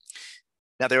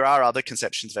 Now, there are other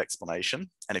conceptions of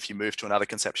explanation, and if you move to another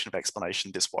conception of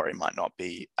explanation, this worry might not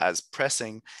be as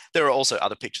pressing. There are also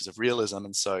other pictures of realism,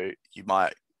 and so you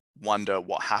might wonder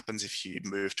what happens if you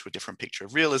move to a different picture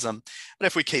of realism. But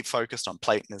if we keep focused on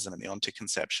Platonism and the ontic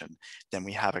conception, then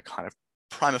we have a kind of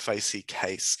prima facie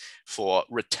case for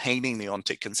retaining the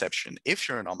ontic conception if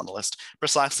you're a nominalist,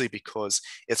 precisely because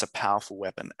it's a powerful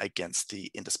weapon against the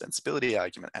indispensability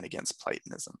argument and against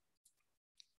Platonism.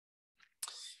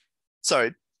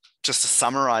 So just to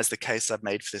summarize the case I've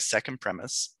made for this second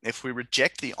premise, if we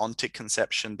reject the ontic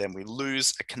conception, then we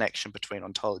lose a connection between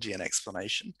ontology and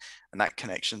explanation, and that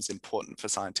connection is important for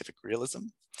scientific realism.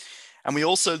 And we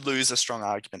also lose a strong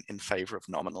argument in favor of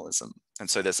nominalism. And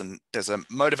so there's a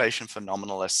motivation for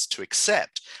nominalists to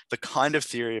accept the kind of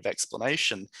theory of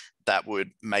explanation that would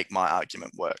make my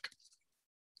argument work.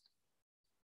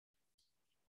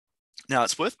 Now,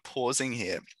 it's worth pausing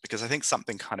here because I think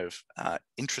something kind of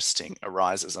interesting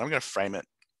arises. And I'm going to frame it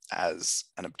as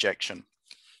an objection,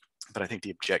 but I think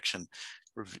the objection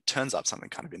turns up something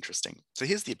kind of interesting. So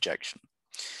here's the objection.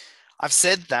 I've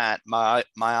said that my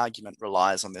argument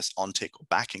relies on this ontic or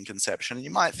backing conception. And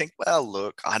you might think, well,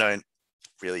 look, I don't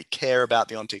really care about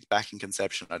the ontic backing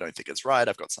conception. I don't think it's right.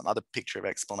 I've got some other picture of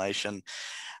explanation.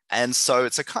 And so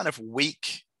it's a kind of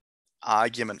weak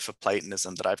argument for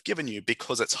Platonism that I've given you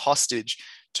because it's hostage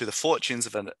to the fortunes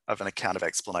of an account of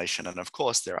explanation. And of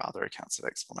course, there are other accounts of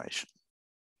explanation.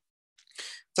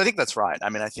 So I think that's right. I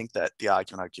mean, I think that the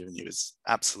argument I've given you is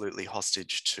absolutely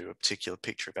hostage to a particular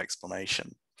picture of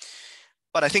explanation.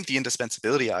 But I think the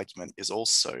indispensability argument is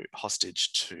also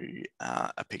hostage to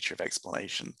a picture of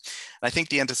explanation. And I think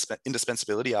the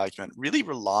indispensability argument really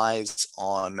relies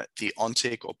on the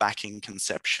ontic or backing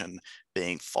conception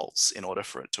being false in order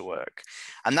for it to work.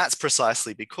 And that's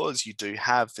precisely because you do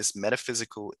have this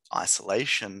metaphysical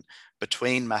isolation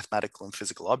between mathematical and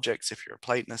physical objects, if you're a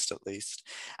Platonist at least.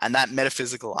 And that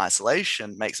metaphysical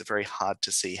isolation makes it very hard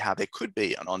to see how there could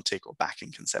be an ontic or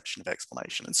backing conception of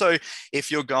explanation. And so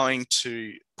if you're going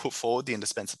to put forward the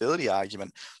indispensability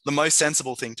argument, the most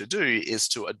sensible thing to do is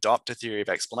to adopt a theory of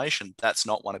explanation that's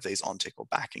not one of these ontic or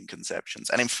backing conceptions.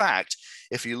 And in fact,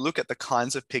 if you look at the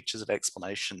kinds of pictures of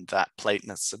explanation that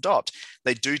Platonists adopt,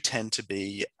 they do tend to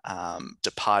be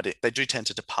they do tend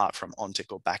to depart from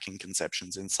ontic or backing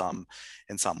conceptions in some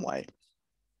way.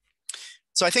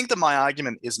 So I think that my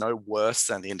argument is no worse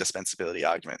than the indispensability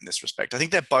argument in this respect. I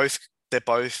think they're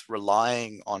both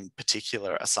relying on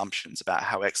particular assumptions about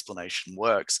how explanation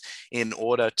works in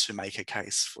order to make a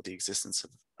case for the existence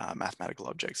of mathematical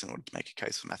objects, in order to make a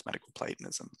case for mathematical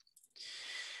Platonism.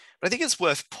 But I think it's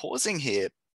worth pausing here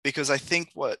because I think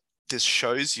what this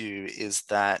shows you is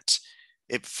that,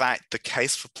 in fact, the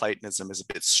case for Platonism is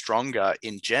a bit stronger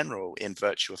in general in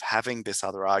virtue of having this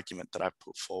other argument that I've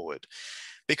put forward.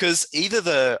 Because either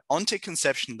the ontic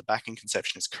conception, the backing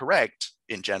conception is correct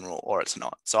in general, or it's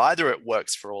not. So either it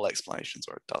works for all explanations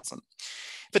or it doesn't.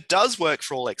 If it does work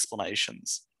for all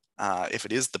explanations, if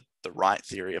it is the right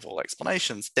theory of all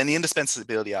explanations, then the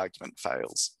indispensability argument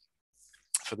fails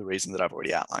for the reason that I've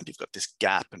already outlined. You've got this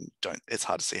gap and it's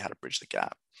hard to see how to bridge the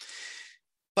gap.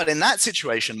 But in that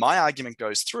situation, my argument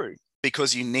goes through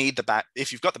because you need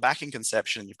if you've got the backing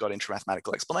conception, you've got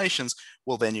intra-mathematical explanations,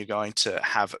 well, then you're going to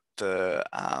have the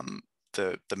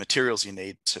materials you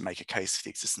need to make a case for the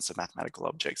existence of mathematical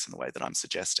objects in the way that I'm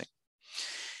suggesting.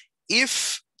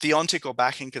 If the ontic or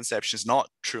backing conception is not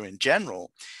true in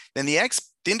general, then the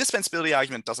indispensability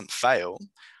argument doesn't fail,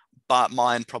 but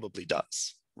mine probably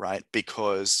does, right?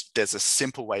 Because there's a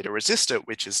simple way to resist it,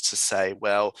 which is to say,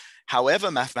 well,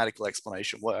 however mathematical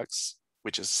explanation works,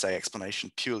 which is, say,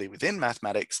 explanation purely within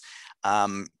mathematics,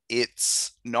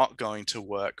 it's not going to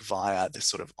work via this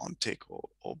sort of ontic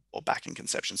or backing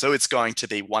conception. So it's going to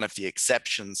be one of the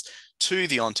exceptions to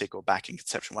the ontic or backing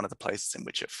conception, one of the places in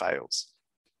which it fails.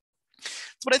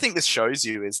 So what I think this shows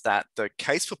you is that the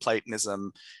case for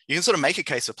Platonism, you can sort of make a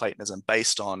case for Platonism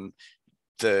based on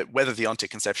whether the ontic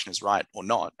conception is right or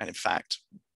not. And in fact,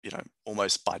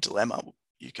 almost by dilemma,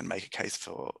 you can make a case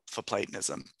for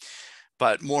Platonism.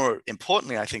 But more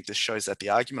importantly, I think this shows that the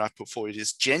argument I've put forward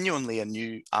is genuinely a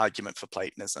new argument for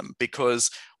Platonism, because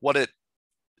what it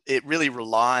really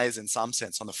relies in some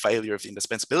sense on the failure of the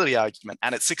indispensability argument,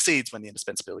 and it succeeds when the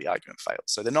indispensability argument fails.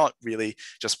 So they're not really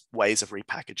just ways of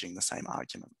repackaging the same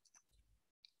argument.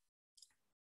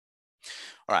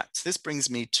 All right, so this brings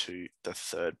me to the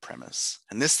third premise.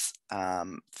 And this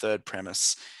third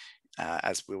premise,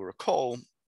 as we'll recall,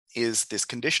 is this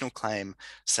conditional claim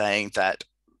saying that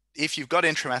if you've got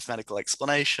intra-mathematical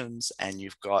explanations and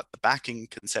you've got the backing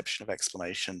conception of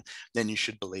explanation, then you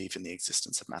should believe in the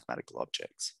existence of mathematical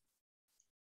objects.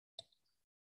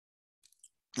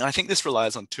 And I think this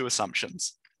relies on two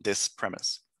assumptions, this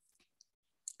premise.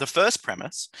 The first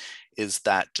premise is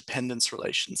that dependence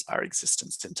relations are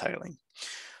existence entailing.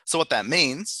 So what that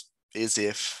means is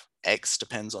if X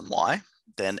depends on Y,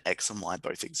 then X and Y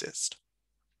both exist.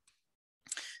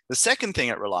 The second thing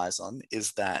it relies on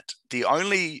is that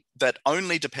only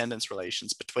dependence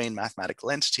relations between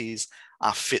mathematical entities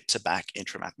are fit to back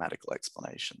intra-mathematical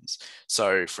explanations.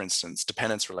 So, for instance,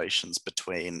 dependence relations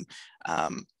between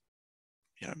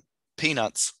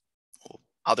peanuts or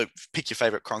pick your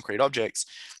favorite concrete objects,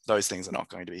 those things are not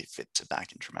going to be fit to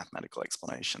back intra-mathematical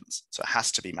explanations. So it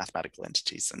has to be mathematical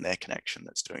entities and their connection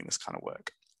that's doing this kind of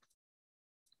work.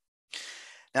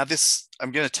 Now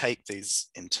I'm going to take these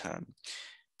in turn.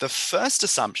 The first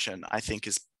assumption, I think,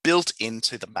 is built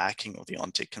into the backing of the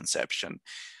ontic conception.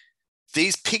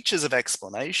 these pictures of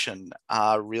explanation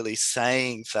are really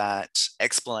saying that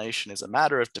explanation is a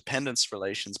matter of dependence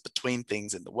relations between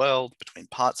things in the world, between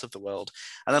parts of the world.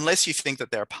 And unless you think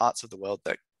that there are parts of the world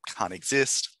that can't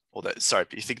exist, or that, sorry,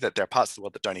 if you think that there are parts of the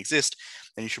world that don't exist,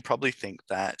 then you should probably think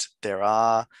that there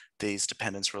are these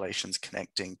dependence relations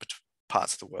connecting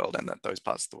parts of the world and that those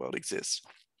parts of the world exist.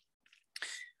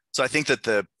 So I think that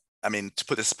to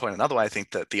put this point another way, I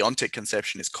think that the ontic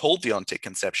conception is called the ontic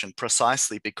conception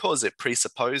precisely because it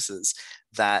presupposes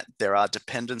that there are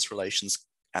dependence relations,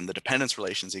 and the dependence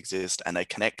relations exist and they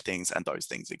connect things and those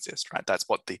things exist, right? That's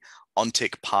what the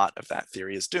ontic part of that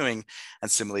theory is doing.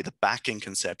 And similarly, the backing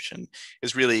conception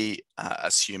is really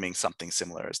assuming something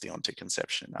similar as the ontic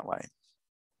conception in that way.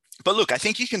 But look, I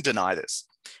think you can deny this.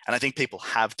 And I think people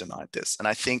have denied this. And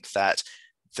I think that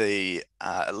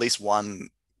at least one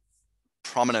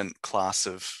prominent class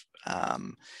of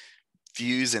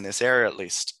views in this area, at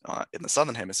least in the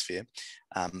Southern Hemisphere,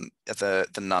 the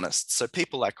nonists. So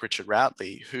people like Richard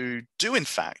Routley, who do in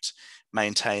fact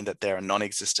maintain that there are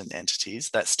non-existent entities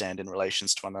that stand in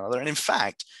relations to one another. And in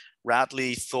fact,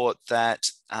 Routley thought that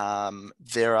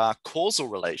there are causal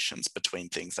relations between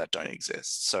things that don't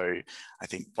exist. So I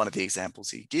think one of the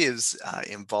examples he gives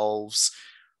involves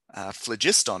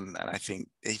phlogiston. And I think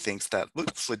he thinks that,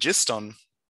 look, phlogiston,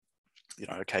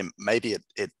 okay, maybe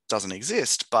it doesn't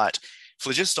exist, but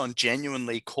phlogiston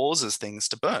genuinely causes things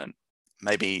to burn.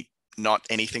 Maybe not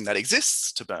anything that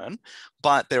exists to burn,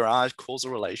 but there are causal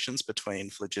relations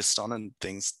between phlogiston and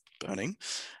things burning.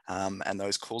 And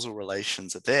those causal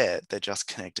relations are there. They're just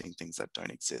connecting things that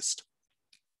don't exist.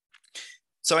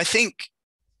 So I think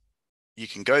you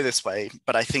can go this way,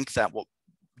 but I think that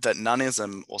that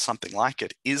nonism or something like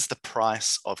it is the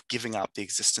price of giving up the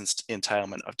existence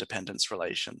entailment of dependence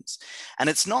relations. And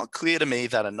it's not clear to me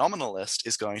that a nominalist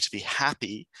is going to be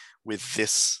happy with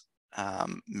this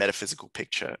metaphysical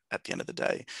picture at the end of the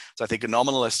day. So I think a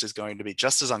nominalist is going to be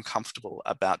just as uncomfortable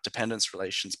about dependence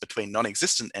relations between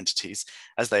non-existent entities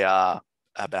as they are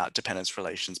about dependence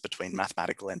relations between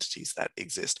mathematical entities that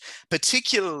exist,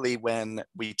 particularly when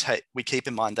we keep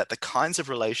in mind that the kinds of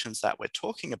relations that we're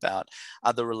talking about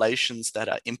are the relations that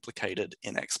are implicated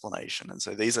in explanation. And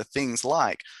so these are things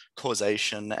like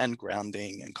causation and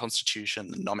grounding and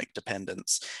constitution and nomic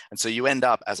dependence. And so you end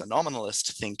up as a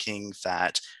nominalist thinking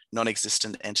that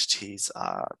non-existent entities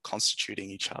are constituting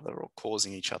each other or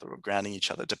causing each other or grounding each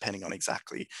other, depending on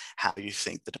exactly how you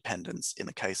think the dependence in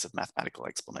the case of mathematical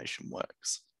explanation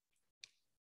works.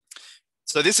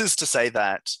 So this is to say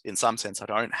that in some sense, I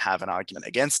don't have an argument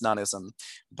against nonism,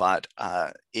 but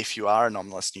if you are a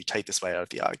nominalist and you take this way out of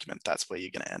the argument, that's where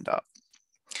you're going to end up.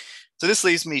 So this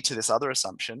leads me to this other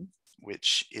assumption,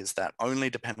 which is that only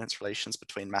dependence relations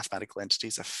between mathematical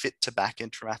entities are fit to back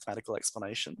intra-mathematical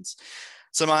explanations.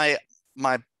 So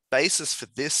my basis for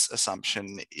this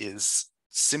assumption is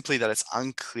simply that it's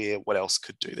unclear what else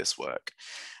could do this work.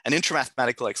 An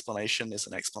intra-mathematical explanation is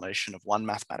an explanation of one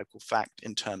mathematical fact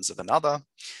in terms of another.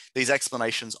 These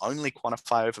explanations only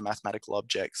quantify over mathematical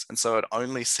objects, and so it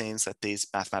only seems that these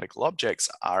mathematical objects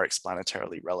are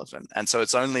explanatorily relevant. And so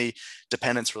it's only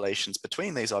dependence relations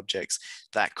between these objects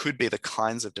that could be the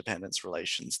kinds of dependence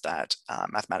relations that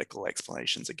mathematical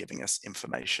explanations are giving us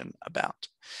information about.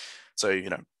 So,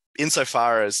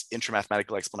 insofar as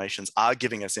intra-mathematical explanations are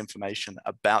giving us information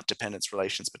about dependence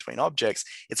relations between objects,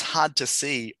 it's hard to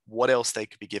see what else they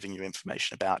could be giving you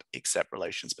information about except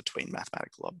relations between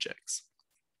mathematical objects.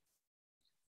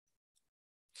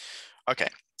 Okay,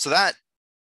 so that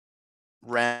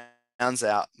rounds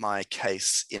out my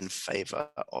case in favor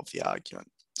of the argument.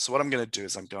 So what I'm going to do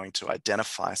is I'm going to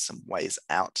identify some ways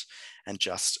out and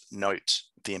just note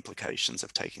the implications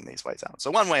of taking these ways out.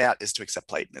 So one way out is to accept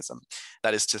Platonism.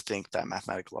 That is to think that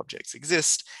mathematical objects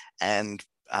exist, and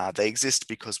they exist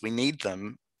because we need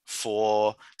them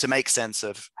to make sense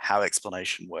of how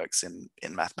explanation works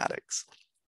in mathematics.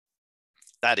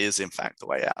 That is, in fact, the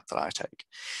way out that I take.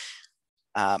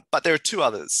 But there are two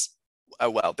others.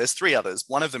 Well, there's three others.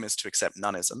 One of them is to accept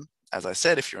nonism. As I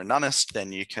said, if you're a nonist,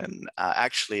 then you can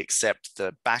actually accept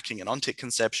the backing and ontic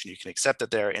conception. You can accept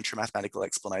that there are intra-mathematical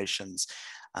explanations,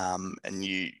 and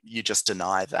you just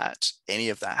deny that any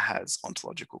of that has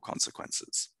ontological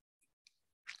consequences.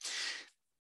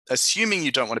 Assuming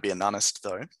you don't want to be a nonist,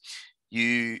 though,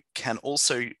 you can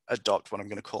also adopt what I'm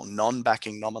going to call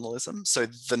non-backing nominalism. So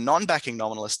the non-backing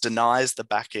nominalist denies the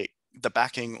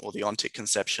backing or the ontic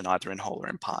conception either in whole or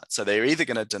in part. So they're either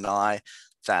going to deny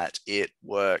that it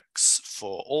works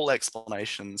for all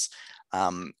explanations.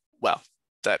 Well,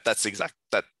 that's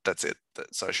it.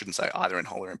 So I shouldn't say either in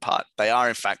whole or in part. They are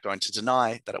in fact going to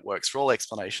deny that it works for all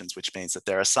explanations, which means that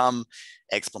there are some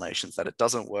explanations that it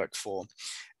doesn't work for.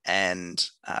 And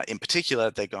in particular,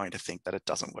 they're going to think that it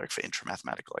doesn't work for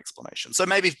intra-mathematical explanations. So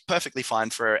maybe perfectly fine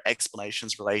for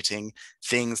explanations relating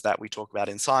things that we talk about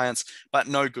in science, but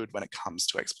no good when it comes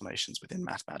to explanations within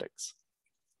mathematics.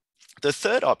 The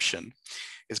third option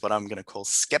is what I'm going to call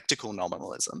skeptical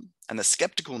nominalism. And the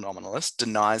skeptical nominalist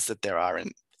denies that there are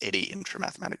any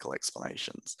intra-mathematical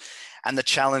explanations. And the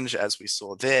challenge, as we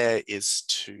saw there, is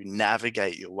to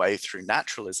navigate your way through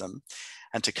naturalism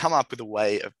and to come up with a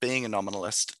way of being a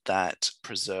nominalist that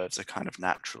preserves a kind of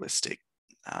naturalistic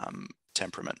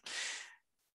temperament.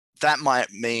 That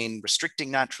might mean restricting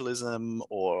naturalism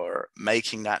or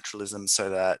making naturalism so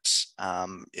that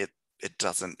it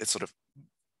sort of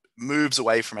moves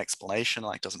away from explanation,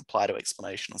 like doesn't apply to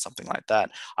explanation or something like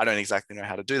that. I don't exactly know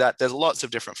how to do that. There's lots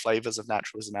of different flavors of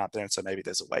naturalism out there, and so maybe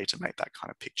there's a way to make that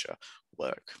kind of picture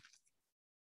work.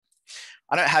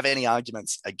 I don't have any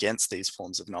arguments against these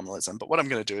forms of nominalism, but what I'm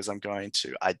going to do is I'm going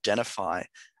to identify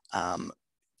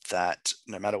that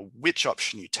no matter which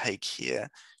option you take here,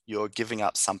 you're giving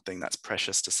up something that's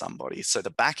precious to somebody. So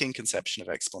the backing conception of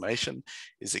explanation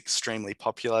is extremely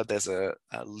popular. There's a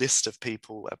list of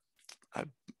people,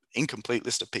 an incomplete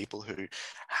list of people who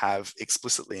have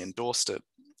explicitly endorsed it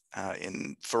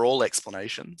for all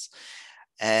explanations.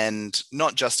 And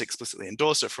not just explicitly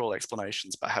endorsed it for all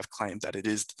explanations, but have claimed that it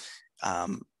is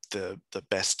the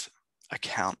best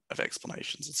account of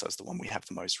explanations. And so it's the one we have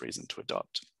the most reason to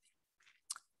adopt.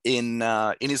 In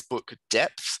his book,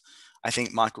 Depth, I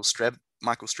think Michael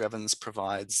Strevens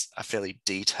provides a fairly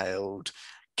detailed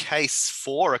case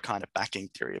for a kind of backing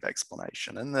theory of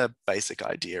explanation. And the basic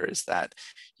idea is that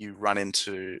you run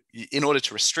into, in order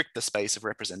to restrict the space of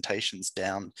representations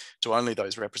down to only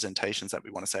those representations that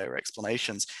we want to say are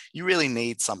explanations, you really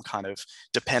need some kind of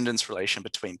dependence relation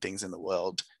between things in the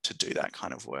world to do that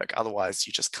kind of work. Otherwise,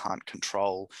 you just can't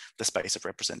control the space of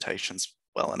representations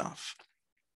well enough.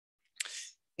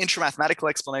 Intra-mathematical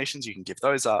explanations, you can give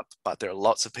those up, but there are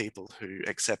lots of people who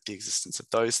accept the existence of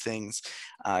those things,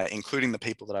 including the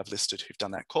people that I've listed who've done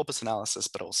that corpus analysis,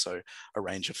 but also a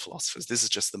range of philosophers. This is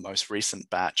just the most recent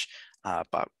batch,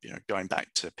 but going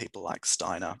back to people like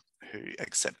Steiner, who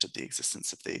accepted the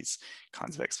existence of these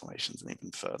kinds of explanations and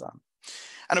even further.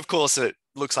 And of course, it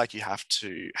looks like you have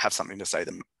to have something to say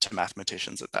to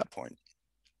mathematicians at that point.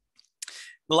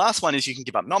 The last one is you can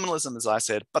give up nominalism, as I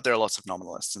said, but there are lots of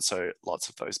nominalists, and so lots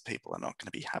of those people are not going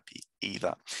to be happy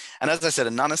either. And as I said, a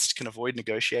nonist can avoid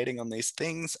negotiating on these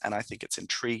things, and I think it's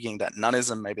intriguing that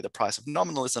nonism may be the price of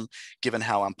nominalism, given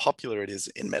how unpopular it is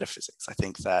in metaphysics. I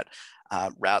think that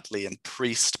Routley and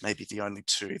Priest may be the only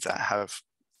two that have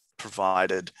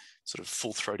provided sort of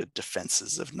full-throated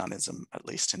defenses of nonism, at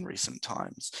least in recent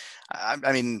times.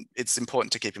 I mean, it's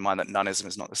important to keep in mind that nonism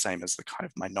is not the same as the kind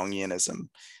of Meinongianism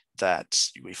that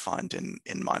we find in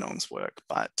Meinong's work,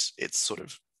 but it's sort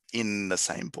of in the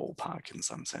same ballpark in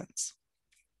some sense.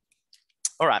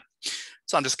 All right,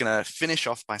 so I'm just going to finish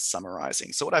off by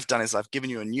summarizing. So what I've done is I've given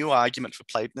you a new argument for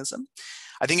Platonism.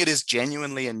 I think it is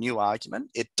genuinely a new argument.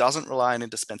 It doesn't rely on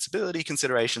indispensability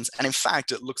considerations, and in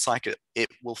fact, it looks like it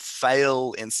will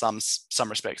fail in some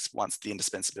respects once the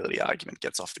indispensability argument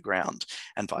gets off the ground,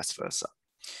 and vice versa.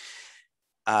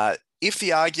 If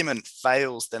the argument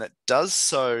fails, then it does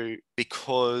so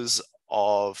because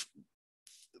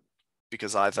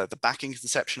either the backing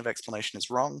conception of explanation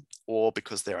is wrong, or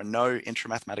because there are no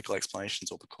intra-mathematical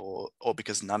explanations, or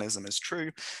because nonism is true.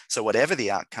 So whatever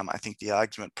the outcome, I think the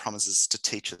argument promises to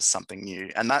teach us something new.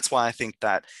 And that's why I think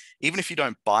that even if you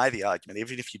don't buy the argument,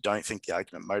 even if you don't think the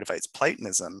argument motivates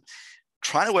Platonism,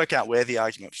 trying to work out where the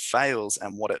argument fails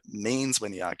and what it means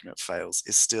when the argument fails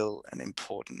is still an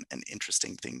important and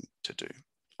interesting thing to do.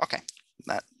 Okay,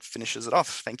 that finishes it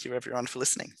off. Thank you everyone for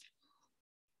listening.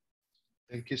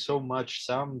 Thank you so much,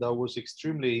 Sam. That was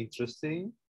extremely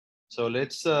interesting. So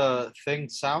let's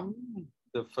thank Sam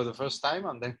for the first time,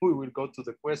 and then we will go to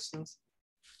the questions.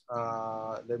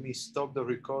 Let me stop the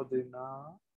recording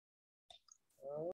now.